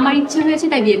 আমার ইচ্ছে হয়েছে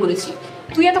তাই বিয়ে করেছি।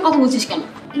 তুই এত কথা বলছিস কেন?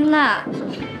 না,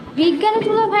 বিজ্ঞানী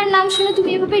দুলা ভাইয়ের নাম শুনে তুমি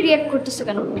এভাবে রিয়াক্ট করতেছো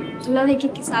কেন? দুলা ভাই কি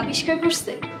কিছু আবিষ্কার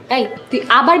করছে? এই তুই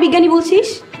আবার বিজ্ঞানী বলছিস?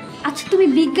 আচ্ছা, তুমি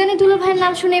বিজ্ঞানী দুলা ভাইয়ের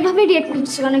নাম শুনে এভাবে রিয়াক্ট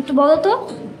করতেছো কেন একটু বলো তো।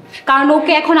 কারণ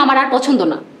ওকে এখন আমার আর পছন্দ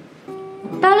না।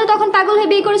 তাহলে তখন পাগল হয়ে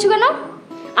বিয়ে করেছো কেন?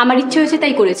 আমার ইচ্ছে হয়েছে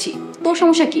তাই করেছি। তোর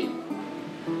সমস্যা কি?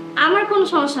 আমার কোনো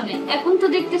সমস্যা নেই, এখন তো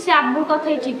দেখতেছি আব্বুর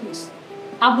কথাই ঠিক হয়েছে।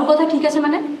 আব্বুর কথা ঠিক আছে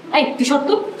মানে? এই তুই সত্য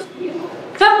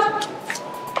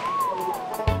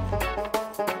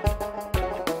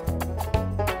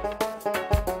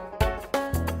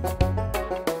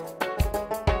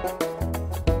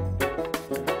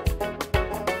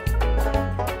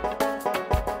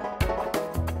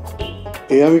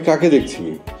আমি কাকে দেখছি?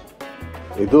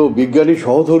 এ তো বিজ্ঞানী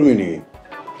সহধর্মিনী।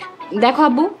 দেখো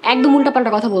আব্বু, একদম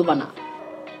উল্টাপাল্টা কথা বলবা না।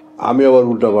 আমি আবার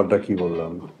উল্টাপাল্টা কি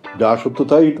বললাম? যা সত্য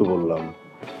তাই তো বললাম।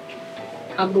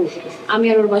 আব্বু, আমি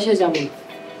আর ওর বাসায় যাব না।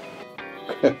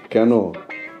 কেন?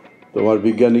 তোমার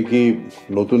বিজ্ঞানী কি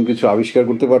নতুন কিছু আবিষ্কার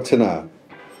করতে পারছে না?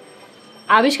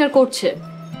 আবিষ্কার করছে।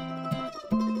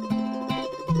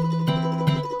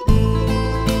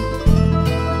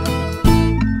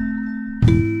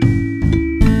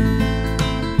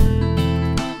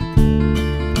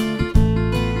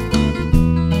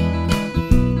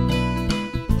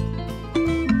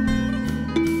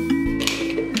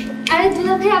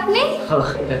 আপনি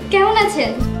কেমন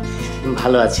আছেন?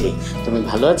 ভালো আছি, তুমি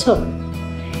ভালো আছো?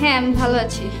 হ্যাঁ, আমি ভালো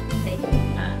আছি।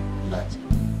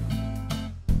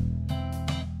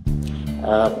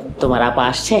 তোমার আপা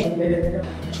আসছে?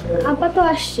 আপা তো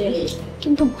আসছে,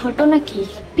 কিন্তু ঘটনা কি?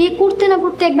 বিয়ে করতে না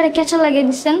করতে একবারে কেঁচা লাগিয়ে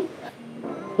দিচ্ছেন।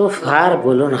 উফ, আর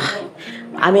বলো না,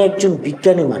 আমি একজন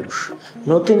বিজ্ঞানী মানুষ,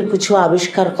 নতুন কিছু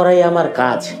আবিষ্কার করাই আমার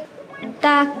কাজ।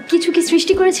 তা কিছু কি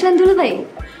সৃষ্টি করেছিলেন দুলা ভাই?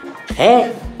 হ্যাঁ,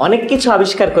 অনেক কিছু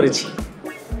আবিষ্কার করেছি।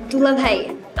 দুলা ভাই,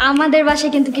 আমাদের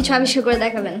বাসায় কিন্তু কিছু আবিষ্কার করে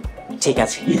দেখাবেন। ঠিক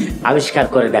আছে, আবিষ্কার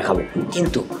করে দেখাবো,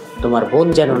 কিন্তু তোমার বোন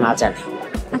যেন না জানে।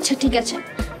 আচ্ছা ঠিক আছে,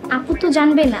 আপু তো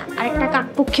জানবে না, আর একটা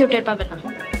কাকপক্ষীও টের পাবে না।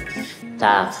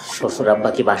 তা শ্বশুর আব্বা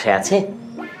কি বাসায় আছে?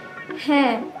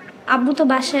 হ্যাঁ, আব্বু তো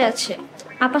বাসায় আছে,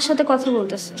 আপার সাথে কথা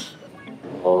বলতেছে।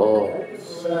 ও,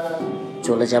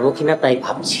 চলে যাব কিনা তাই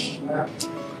ভাবছি।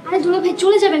 আরে দুলা ভাই,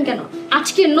 চলে যাবেন কেন?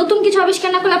 আজকে নতুন কিছু আবিষ্কার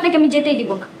না করলে আপনাকে আমি যেতেই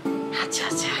দিব না। আচ্ছা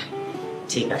আচ্ছা,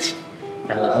 ঠিক আছে,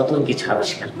 তাহলে নতুন কিছু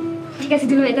আবিষ্কার। ঠিক আছে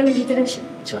দুলা ভাই, তাহলে ভিতরে আসেন।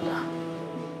 চলো।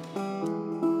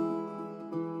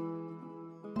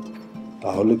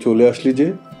 তাহলে চলে আসলি যে?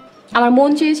 আমার মন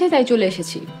চেয়েছে তাই চলে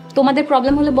এসেছি। তোমাদের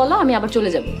প্রবলেম হলে বলো, আমি আবার চলে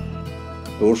যাব।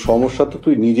 তোর সমস্যা তো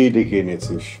তুই নিজেই ডেকে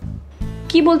এনেছিস।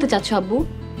 কি বলতে চাচ্ছ আব্বু?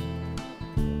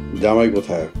 জামাই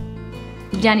কোথায়?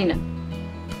 জানি না।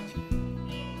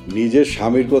 নিজের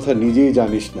স্বামীর কথা নিজেই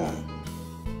জানিস না,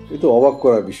 এ তো অবাক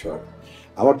করার বিষয়।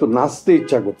 আমার তো নাচতে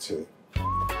ইচ্ছা করছে।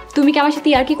 তুমি কি আমার সাথে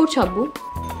আর কি করছো আব্বু?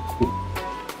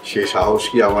 সে সাহস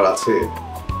কি আমার আছে?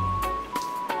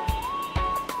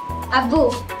 আব্বু,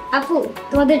 আপু,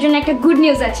 তোমাদের জন্য একটা গুড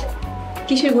নিউজ আছে।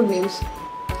 কিসের গুড নিউজ?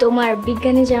 তোমার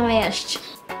বিজ্ঞানী জামাই আসছে।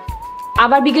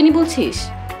 আবার বিজ্ঞানী বলছিস?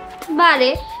 বারে,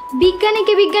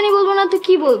 বিজ্ঞানীকে বিজ্ঞানী বলবো না তো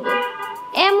কি বলবো?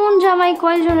 এমন জামাই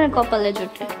কয়জনের কপালে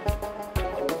জোটে?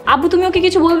 আব্বু, তুমি ওকে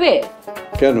কিছু বলবে?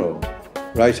 কেন?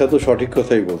 রাইসা তো সঠিক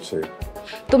কথাই বলছে।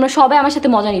 তোমরা সবাই আমার সাথে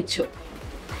মজা নিচ্ছ।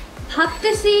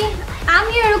 ভাবতেছি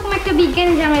আমি এরকম একটা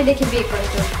বিজ্ঞানী জামাই দেখে বিয়ে করে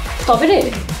দেব। তবে রে,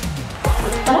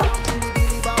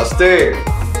 আস্তে।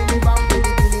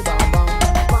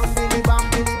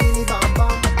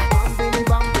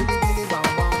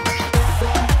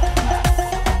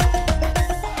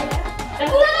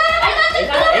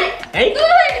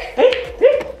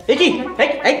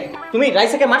 তুমি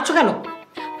রাইসাকে মারছো কেন?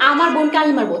 আমার বোনকে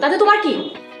আমি মারবো, তাতে তোমার কি?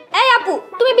 এই আপু,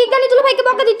 তুমি বিজ্ঞানী দুলা ভাইকে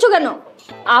বকা দিচ্ছ কেন?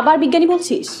 আবার বিজ্ঞানী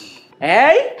বলছিস?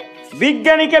 এই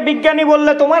বিজ্ঞানীকে বিজ্ঞানী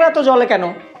বললে তোমার এত জ্বলে কেন?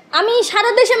 আমি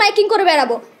সারা দেশে মাইকিং করে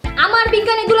বেড়াবো, আমার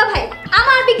বিজ্ঞানী দুলা ভাই,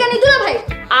 আমার বিজ্ঞানী দুলা ভাই।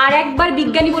 আর একবার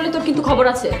বিজ্ঞানী বলে তোর কিন্তু খবর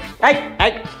আছে। এই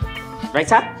এই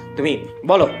রাইসা, তুমি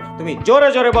বলো, তুমি জোরে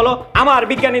জোরে বলো, আমার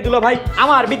বিজ্ঞানী দুলা ভাই,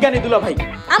 আমার বিজ্ঞানী দুলা ভাই,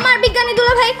 আমার বিজ্ঞানী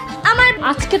দুলা ভাই, আমার।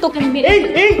 আজকে তোকে এই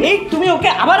এই এই তুমি ওকে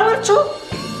আবার মারছো?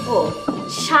 ও,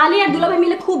 শালি আর দুলাভাই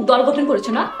মিলে খুব দল গঠন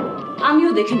করেছো না?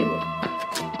 আমিও দেখে নেব।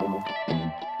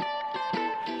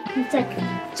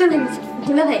 চলে গেছে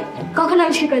দুলা ভাই, কখন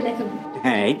আবিষ্কার করে দেখাবো?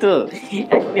 হ্যাঁ, এই তো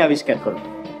এখনই আবিষ্কার করো।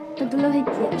 তো দুলা ভাই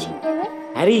কি আবিষ্কার করবে?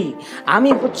 আরে আমি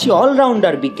হচ্ছি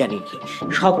অলরাউন্ডার বিজ্ঞানী,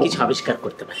 সবকিছু আবিষ্কার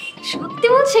করতে পারি। সত্যি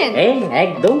বলছেন? এই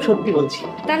একদম সত্যি বলছি।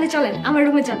 তাহলে চলেন আমার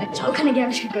রুমে চলেন, ওখানে গিয়ে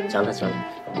আবিষ্কার করি। চলো চলো।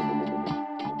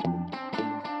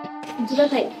 দুলা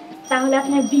ভাই, তাহলে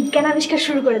আপনার বিজ্ঞান আবিষ্কার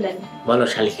শুরু করে দেন। বলো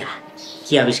শালিকা,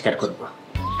 কি আবিষ্কার করব?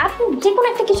 আপনি যে কোনো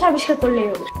একটা কিছু আবিষ্কার করলেই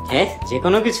হবে। হ্যাঁ, যে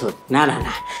কোনো কিছু? না না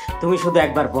না, তুমি শুধু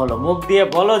একবার বলো, মুখ দিয়ে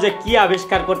বলো যে কি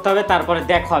আবিষ্কার করতে হবে, তারপরে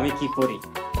দেখো আমি কি করি।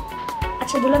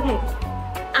 আচ্ছা দুলা ভাই,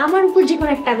 আমার উপর যে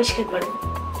কোনো একটা আবিষ্কার করেন।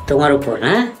 তোমার উপর?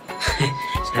 না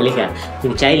শালিকা,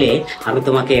 তুমি চাইলে আমি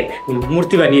তোমাকে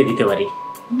মূর্তি বানিয়ে দিতে পারি।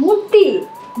 মূর্তি?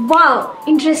 Wow,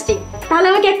 interesting. তাহলে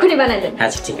আমাকে এক্ষুনি বানাই দেন।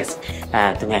 আচ্ছা ঠিক আছে,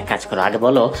 তুমি এক কাজ করো, আগে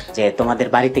বলো যে তোমাদের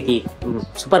বাড়িতে কি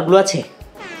সুপার গ্লু আছে?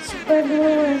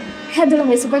 হ্যাঁ দুলা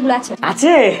ভাই, সুপার গ্লু আছে।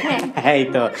 আছে? এই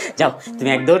তো, যাও তুমি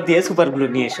এক দৌড় দিয়ে সুপার গ্লু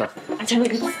নিয়ে এসো। আচ্ছা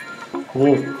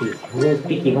মূর্তি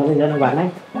মূর্তি কিভাবে যেন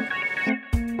বানায়?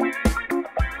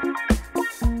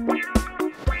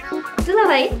 দুলা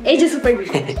ভাই, এই যে super glue.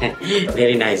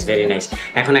 Very nice, very nice.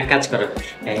 এখন এক কাজ করো,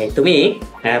 তুমি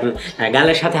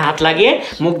গালের সাথে হাত লাগিয়ে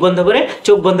মুখ বন্ধ করে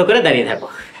চোখ বন্ধ করে দাঁড়িয়ে থাকো।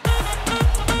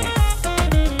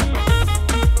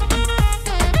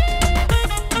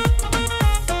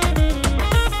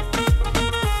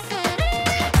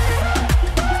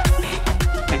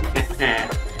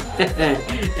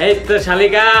 এই তো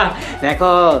শালিকা,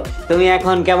 দেখো তুমি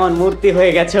এখন কেমন মূর্তি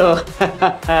হয়ে গেছো।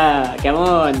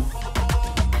 কেমন?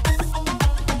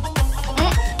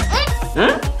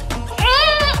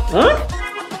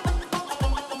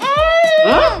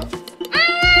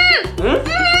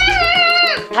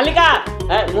 শালিকা,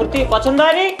 মূর্তি পছন্দ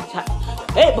হয়নি?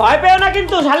 এই ভয় পেও না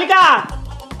কিন্তু শালিকা।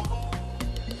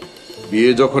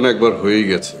 বিয়ে যখন একবার হয়ে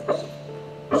গেছে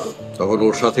তখন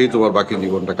ওর সাথেই তোমার বাকি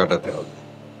জীবনটা কাটাতে হবে।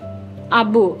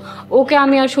 আব্বু, ওকে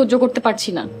আমি আর সহ্য করতে পারছি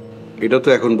না। এটা তো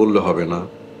এখন বললে হবে না,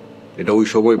 এটা ওই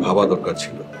সময় ভাবা দরকার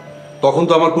ছিল। তখন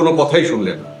তো আমার কোনো কথাই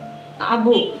শুনলে না।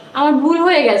 আব্বু, আমার ভুল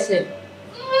হয়ে গেছে।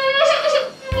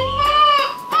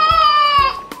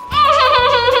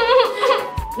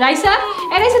 রাইসা,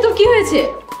 রাইসা তোর কি হয়েছে?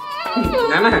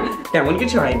 না না, তেমন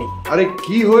কিছু হয়নি। আরে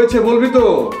কি হয়েছে বলবি তো?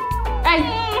 এই,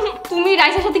 তুমি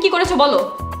রাইসার সাথে কি করেছো বলো।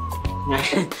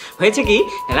 হয়েছে কি,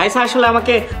 রাইসা আসলে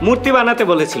আমাকে মূর্তি বানাতে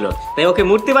বলেছিল, তাই ওকে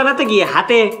মূর্তি বানাতে গিয়ে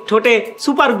হাতে ঠোঁটে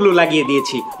সুপার গ্লু লাগিয়ে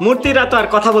দিয়েছি। মূর্তিরা তো আর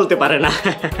কথা বলতে পারে না।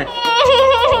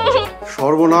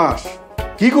 সর্বনাশ,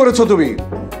 কি করেছো তুমি?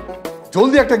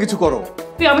 জলদি একটা কিছু করো।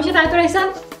 তুই আমার সাথে আয় তো রাইসা।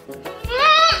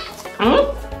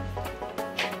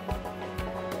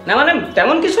 না মানে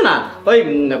তেমন কিছু না, ওই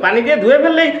পানি দিয়ে ধুয়ে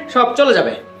ফেললেই সব চলে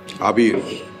যাবে। আবির,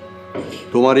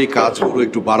 তোমার এই কাজগুলো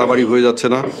একটু বাড়াবাড়ি হয়ে যাচ্ছে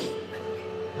না?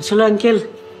 আসলে আঙ্কেল,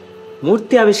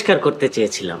 মূর্তি আবিষ্কার করতে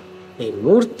চেয়েছিলাম, এই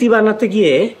মূর্তি বানাতে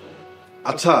গিয়ে।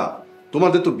 আচ্ছা,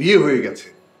 তোমাদের তো বিয়ে হয়ে গেছে,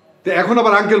 তো এখন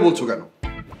আবার আঙ্কেল বলছো কেন?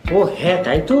 ও হ্যাঁ,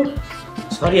 তাই তো।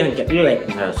 সরি আঙ্কেল,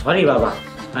 সরি বাবা,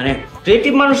 মানে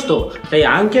ক্রিয়েটিভ মানুষ তো, তাই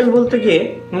আঙ্কেল বলতে গিয়ে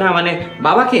না মানে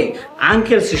বাবাকে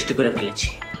আঙ্কেল সৃষ্টি করে ফেলেছি।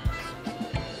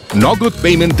 নগদ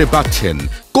পেমেন্টে পাচ্ছেন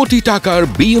কোটি টাকার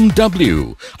BMW,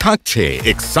 থাকছে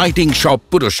এক্সাইটিং সব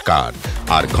পুরস্কার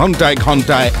আর ঘন্টায়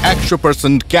ঘন্টায়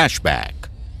 100% ক্যাশব্যাক।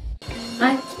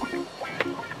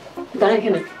 দাঁড়া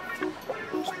এখানে।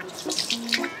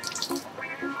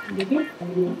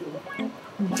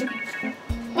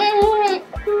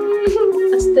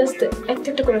 আস্তে আস্তে একটা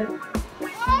একটা করে।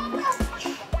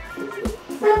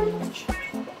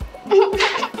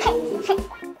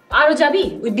 আরো যাবি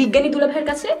ওই বিজ্ঞানী দুলা ভাইয়ের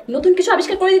কাছে? নতুন কিছু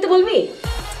আবিষ্কার করে দিতে বলবি?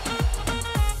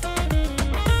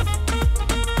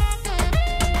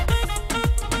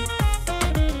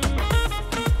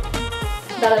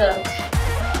 দাঁড়া দাঁড়া,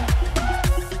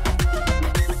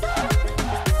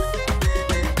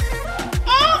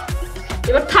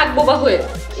 এবার থাক বোবা হয়ে।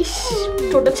 ইস,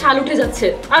 ঠোঁটে ছাল উঠে যাচ্ছে।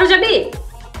 আরো যাবি?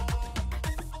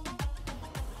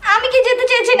 আমি কি যেতে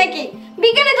চেয়েছি নাকি?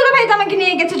 বিজ্ঞানী দুলা ভাই তো আমাকে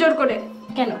নিয়ে গেছে জোর করে।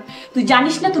 কেন, তুই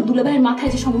জানিস না তোর দুলা ভাইয়ের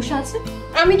মাথায় যে সমস্যা আছে?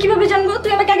 আমি কিভাবে জানবো?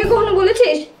 তুই আমাকে আগে কখনো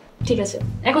বলেছিস? ঠিক আছে,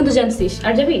 এখন তো জানছিস।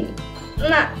 আর যাবি?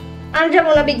 না, আর যাবো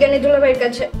না বিজ্ঞানী দুলা ভাইয়ের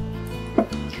কাছে।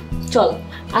 চল,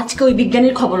 আজকে ওই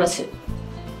বিজ্ঞানীর খবর আছে।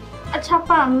 আচ্ছা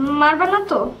আপা, মারবা না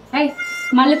তো? এই,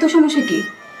 মারলে তোর সমস্যা কি?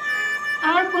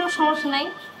 আমার কোনো সমস্যা নাই।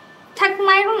 থাক,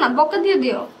 মারো না, বকা দিয়ে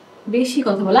দিও। বেশি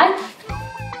কথা বল।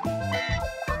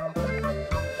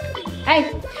 এই,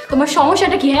 তোমার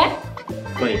সমস্যাটা কি? হ্যাঁ,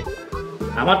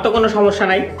 আমার তো কোনো সমস্যা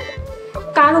নাই।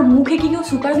 কারো মুখে কি কেউ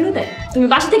সুপার গ্লু দেয়? তুমি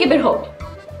বাসা থেকে বের হও।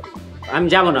 আমি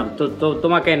যাব না, তো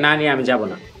তোমাকে না নিয়ে আমি যাব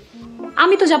না।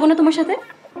 আমি তো যাব না তোমার সাথে।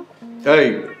 এই,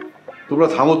 তোমরা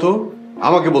থামো তো,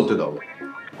 আমাকে বলতে দাও।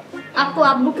 আপু,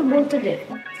 আব্বুকে বলতে দে।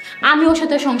 আমি ওর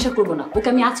সাথে সংসার করবো না, ওকে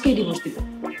আমি আজকেই ডিভোর্স দিব।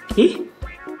 কি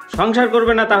সংসার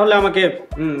করবে না? তাহলে আমাকে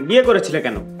বিয়ে করেছিলে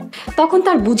কেন? তখন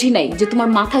তার বুঝি নাই যে তোমার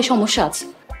মাথায় সমস্যা আছে।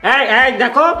 এই এই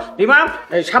দেখো রিমা,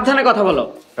 সাবধানে কথা বলো।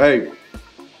 এই,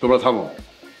 তোমরা থামো।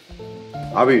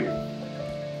 আবির,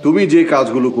 তুমি যে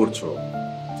কাজগুলো করছো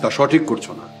তা সঠিক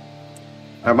করছো না।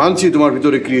 হ্যাঁ মানছি তোমার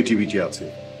ভিতরে ক্রিয়েটিভিটি আছে,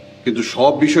 কিন্তু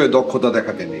সব বিষয়ে দক্ষতা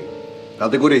দেখাতে নেই,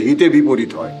 তাতে করে হিতে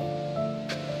বিপরীত হয়।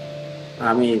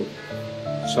 আমি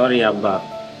সরি আব্বা,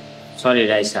 সরি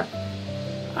রাইসা,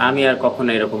 আমি আর কখনো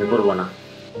এরকম করব না।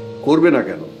 করবে না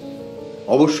কেন?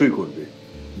 অবশ্যই করবে,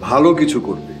 ভালো কিছু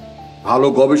করবে, ভালো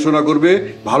গবেষণা করবে,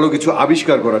 ভালো কিছু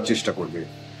আবিষ্কার করার চেষ্টা করবে,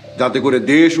 যাতে করে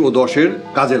দেশ ও দশের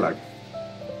কাজে লাগে।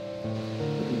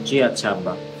 জি আচ্ছা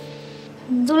আব্বা।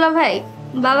 দুলা ভাই,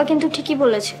 বাবা কিন্তু ঠিকই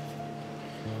বলেছে।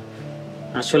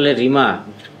 আসলে রিমা,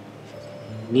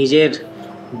 নিজের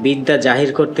বিদ্যা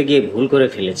জাহির করতে গিয়ে ভুল করে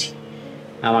ফেলেছি,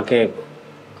 আমাকে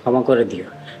ক্ষমা করে দিও,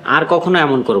 আর কখনো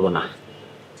এমন করব না।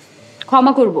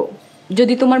 ক্ষমা করব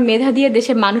যদি তোমার মেধা দিয়ে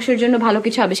দেশের মানুষের জন্য ভালো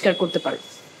কিছু আবিষ্কার করতে পারো।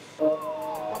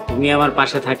 তুমি আমার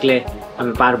পাশে থাকলে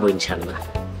আমি পারবো ইনশাল্লাহ।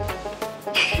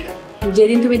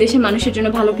 যেদিন তুমি দেশের মানুষের জন্য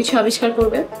ভালো কিছু আবিষ্কার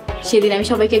করবে, সেদিন আমি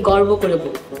সবাইকে গর্ব করে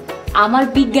বলবো, আমার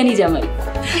বিজ্ঞানী জামাই।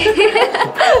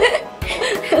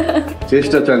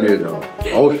 চেষ্টা চালিয়ে যাও,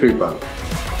 অবশ্যই পারো।